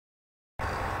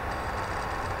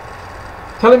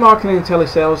Telemarketing and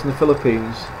telesales in the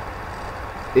Philippines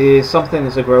is something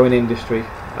that's a growing industry.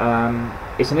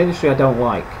 It's an industry I don't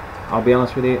like. I'll be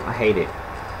honest with you, I hate it.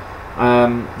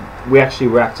 We actually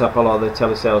wrapped up a lot of the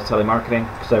telesales,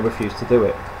 telemarketing, because I refuse to do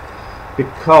it.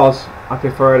 Because I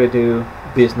prefer to do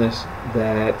business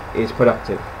that is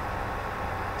productive.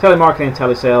 Telemarketing and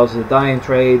telesales is a dying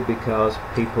trade because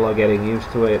people are getting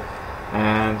used to it,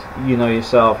 and you know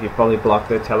yourself, you probably block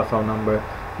their telephone number,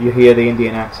 you hear the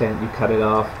Indian accent, you cut it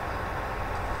off.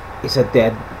 It's a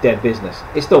dead business.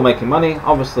 It's still making money,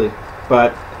 obviously,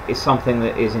 but it's something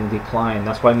that is in decline.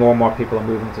 That's why more and more people are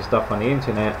moving to stuff on the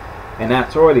internet, and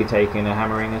that's already taking a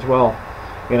hammering as well.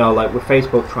 You know, like with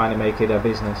Facebook trying to make it a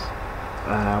business,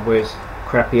 with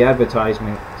crappy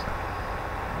advertisements.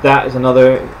 That is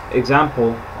another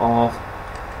example of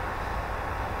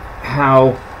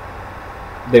how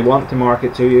they want to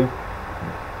market to you,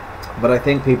 but I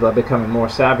think people are becoming more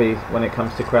savvy when it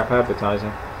comes to crap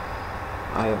advertising.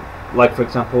 Like for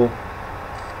example,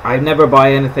 I never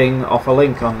buy anything off a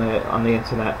link on the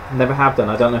internet. Never have done.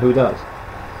 I don't know who does.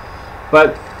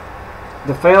 But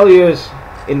the failures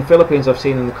in the Philippines I've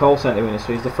seen in the call center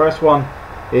industry is, the first one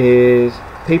is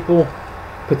people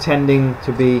pretending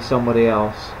to be somebody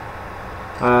else.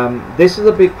 This is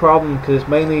a big problem because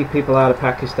mainly people out of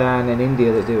Pakistan and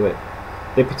India that do it.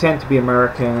 They pretend to be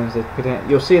Americans. They pretend,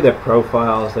 you'll see their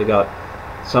profiles. They got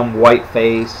some white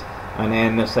face, and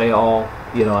then they say, "Oh,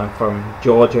 you know, I'm from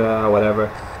Georgia" or whatever.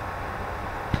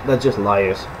 They're just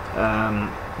liars.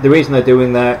 The reason they're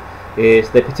doing that is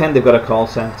they pretend they've got a call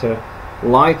center,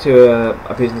 lie to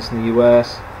a business in the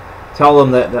US, tell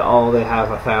them that oh, they have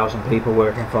 1,000 people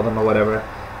working for them or whatever,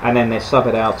 and then they sub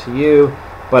it out to you,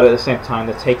 but at the same time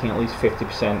they're taking at least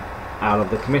 50% out of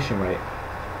the commission rate.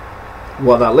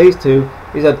 What that leads to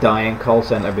is a dying call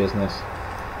center business.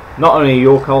 Not only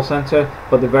your call center,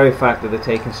 but the very fact that they're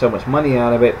taking so much money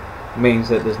out of it means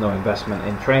that there's no investment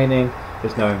in training,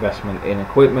 there's no investment in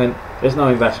equipment, there's no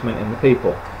investment in the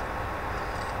people.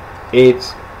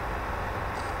 It's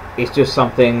just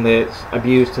something that's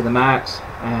abused to the max,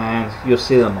 and you'll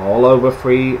see them all over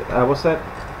free. What's that?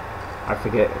 I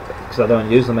forget because I don't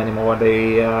use them anymore.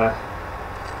 They,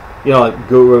 you know, like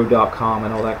Guru.com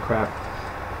and all that crap.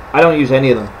 I don't use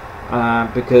any of them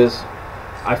because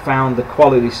I found the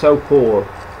quality so poor.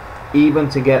 Even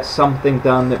to get something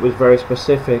done that was very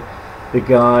specific, the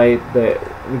guys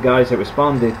that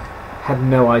responded had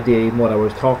no idea even what I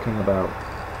was talking about.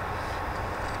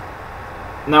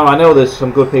 Now I know there's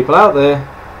some good people out there,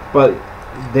 but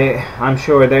I'm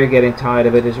sure they're getting tired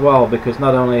of it as well, because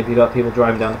not only have you got people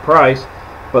driving down the price,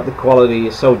 but the quality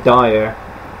is so dire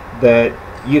that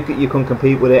you couldn't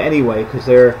compete with it anyway, because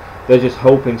they're just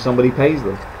hoping somebody pays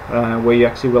them, where you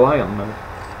actually rely on them.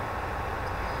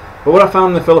 But what I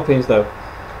found in the Philippines though,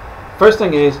 first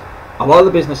thing is, a lot of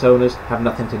the business owners have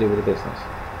nothing to do with the business.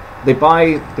 They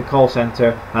buy the call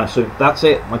center and assume that's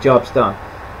it, my job's done.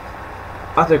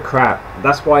 Utter crap.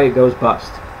 That's why it goes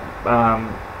bust.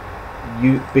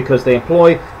 Because they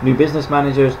employ new business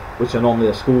managers, which are normally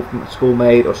a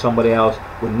schoolmate or somebody else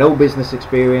with no business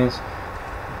experience,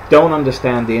 don't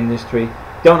understand the industry,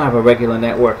 don't have a regular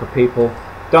network of people,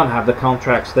 don't have the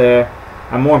contracts there,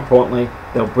 and more importantly,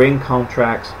 they'll bring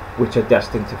contracts which are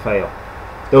destined to fail.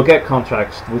 They'll get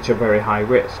contracts which are very high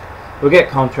risk. They'll get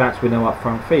contracts with no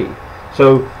upfront fee.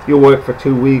 So you'll work for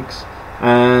 2 weeks,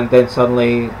 and then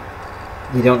suddenly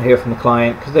you don't hear from the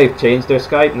client because they've changed their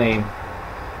Skype name,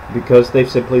 because they've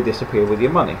simply disappeared with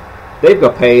your money. They've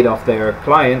got paid off their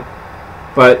client,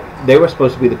 but they were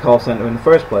supposed to be the call center in the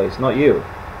first place, not you.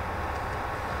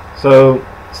 So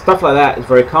stuff like that is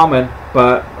very common,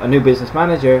 but a new business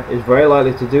manager is very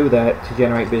likely to do that to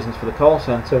generate business for the call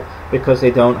center, because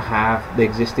they don't have the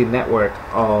existing network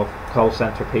of call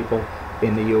center people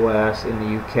in the US, in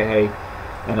the UK,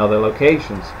 and other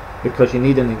locations, because you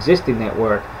need an existing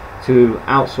network to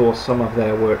outsource some of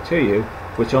their work to you,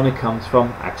 which only comes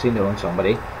from actually knowing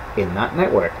somebody in that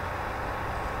network.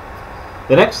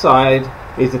 The next side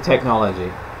is the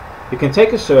technology. You can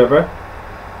take a server,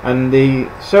 and the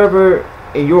server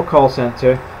in your call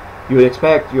center, you would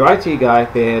expect your IT guy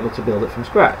to be able to build it from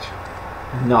scratch.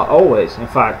 Not always. In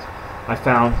fact, I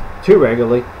found too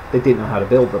regularly they didn't know how to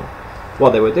build them.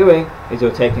 What they were doing is they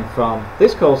were taking from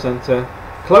this call center,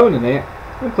 cloning it,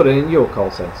 and putting it in your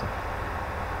call center.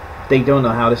 They don't know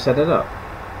how to set it up.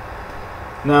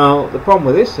 Now, the problem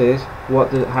with this is,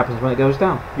 what happens when it goes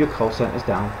down? Your call center is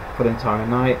down for the entire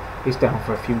night, it's down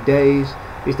for a few days,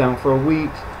 it's down for a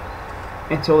week,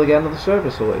 until they get another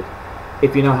server sorted.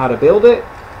 If you know how to build it,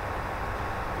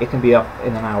 it can be up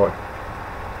in an hour.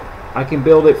 I can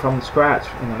build it from scratch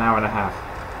in an hour and a half.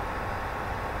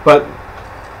 But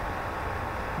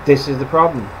this is the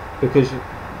problem, because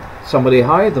somebody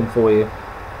hired them for you.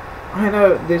 I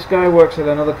know this guy works at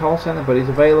another call center, but he's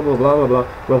available, blah blah blah,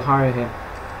 we'll hire him.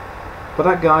 But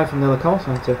that guy from the other call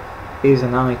center is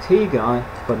an IT guy,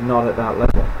 but not at that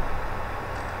level.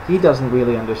 He doesn't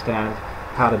really understand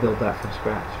how to build that from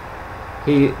scratch.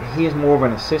 He is more of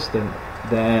an assistant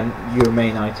than your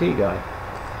main IT guy.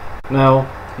 Now,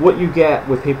 what you get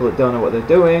with people that don't know what they're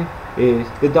doing is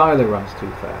the dialer runs too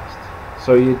fast.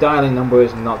 So you're dialing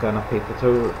numbers and not got enough people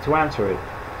to answer it.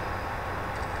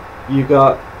 You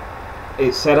got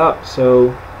it set up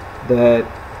so that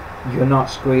you're not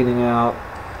screening out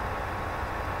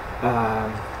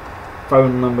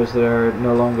phone numbers that are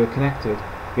no longer connected.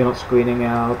 You're not screening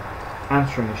out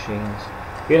answering machines.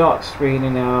 You're not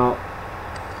screening out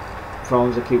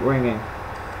phones that keep ringing.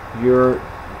 You're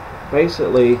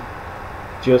basically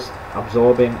just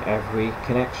absorbing every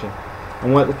connection.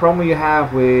 And what the problem you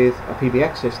have with a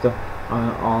PBX system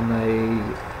on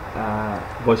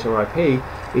a voice over IP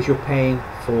is you're paying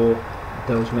for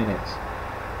those minutes.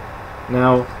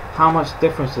 Now, how much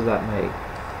difference does that make?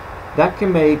 That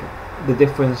can make the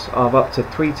difference of up to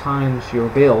 3 times your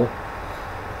bill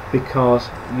because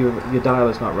your dial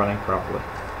is not running properly.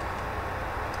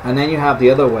 And then you have the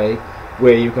other way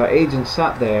where you've got agents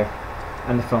sat there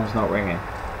and the phone's not ringing.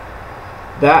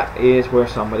 That is where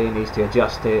somebody needs to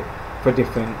adjust it for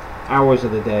different hours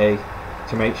of the day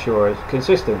to make sure it's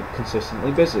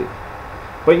consistently busy.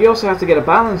 But you also have to get a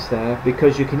balance there,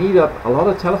 because you can eat up a lot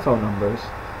of telephone numbers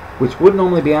which would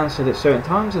normally be answered at certain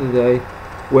times of the day,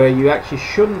 where you actually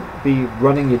shouldn't be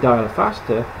running your dialer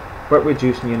faster but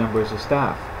reducing your numbers of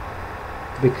staff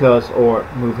or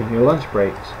moving your lunch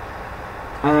breaks.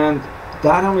 And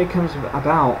that only comes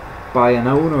about by an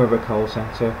owner of a call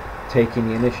center taking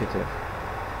the initiative.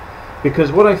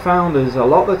 Because what I found is a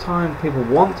lot of the time people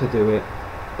want to do it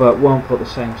but won't put the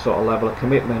same sort of level of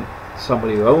commitment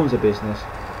somebody who owns a business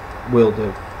will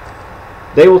do.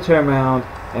 They will turn around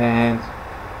and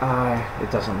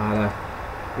it doesn't matter,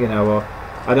 or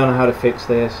I don't know how to fix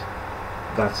this,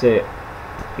 that's it,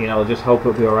 just hope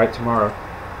it'll be alright tomorrow.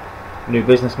 New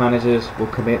business managers will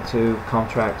commit to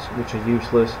contracts which are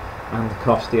useless and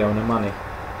cost the owner money.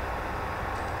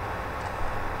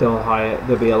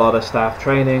 There'll be a lot of staff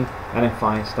training, and then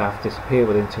find staff disappear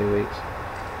within 2 weeks.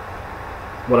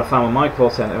 What I found with my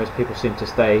call center is people seem to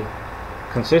stay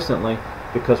consistently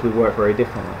because we work very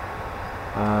differently.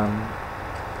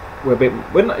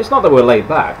 It's not that we're laid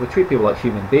back, we treat people like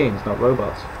human beings, not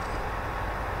robots.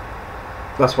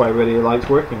 That's why I really liked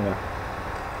working there.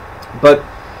 But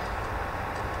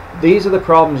these are the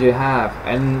problems you have,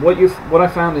 and what I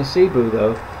found in Cebu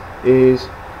though is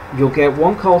you'll get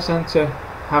one call center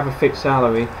have a fixed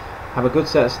salary, have a good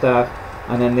set of staff,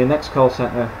 and then the next call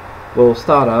center will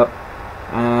start up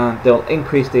and they'll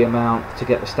increase the amount to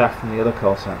get the staff from the other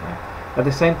call center. At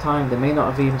the same time, they may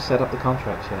not have even set up the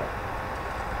contracts yet.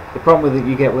 The problem that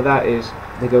you get with that is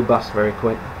they go bust very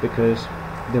quick, because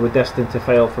they were destined to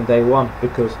fail from day one,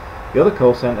 because the other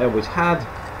call center, which had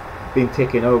been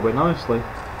ticking over nicely,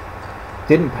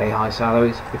 didn't pay high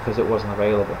salaries because it wasn't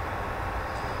available.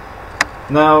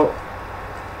 Now,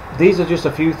 these are just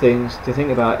a few things to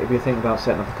think about if you think about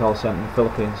setting up a call center in the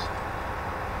Philippines.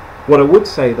 What I would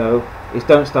say though is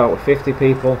don't start with 50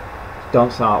 people,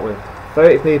 don't start with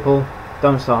 30 people,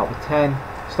 don't start with 10,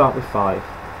 start with 5.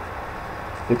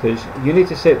 Because you need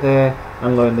to sit there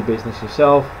and learn the business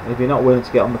yourself. If you're not willing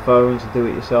to get on the phones and do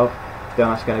it yourself, don't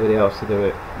ask anybody else to do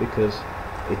it, because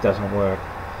it doesn't work.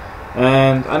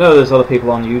 And I know there's other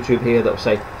people on YouTube here that will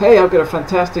say, hey, I've got a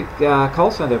fantastic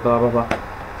call center, blah blah blah.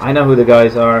 I know who the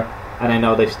guys are, and I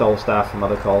know they stole staff from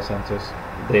other call centers.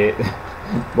 A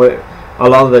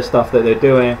lot of the stuff that they're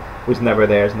doing was never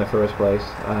theirs in the first place.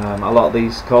 A lot of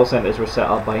these call centers were set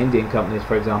up by Indian companies,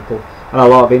 for example, and a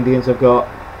lot of Indians have got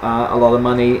a lot of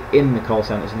money in the call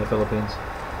centers in the Philippines.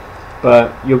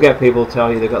 But you'll get people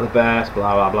tell you they've got the best,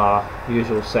 blah blah blah,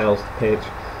 usual sales pitch,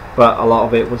 but a lot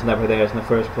of it was never theirs in the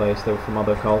first place. They were from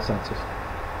other call centers.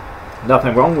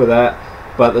 Nothing wrong with that,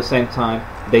 but at the same time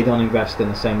they don't invest in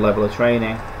the same level of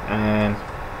training, and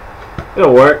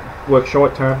it'll work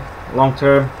short term. Long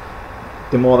term,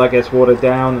 the more that gets watered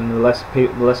down and the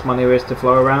less money there is to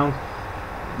flow around,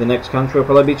 the next country will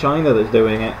probably be China that's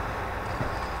doing it.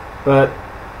 But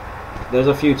there's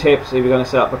a few tips if you're going to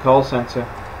set up a call center.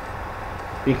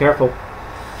 Be careful.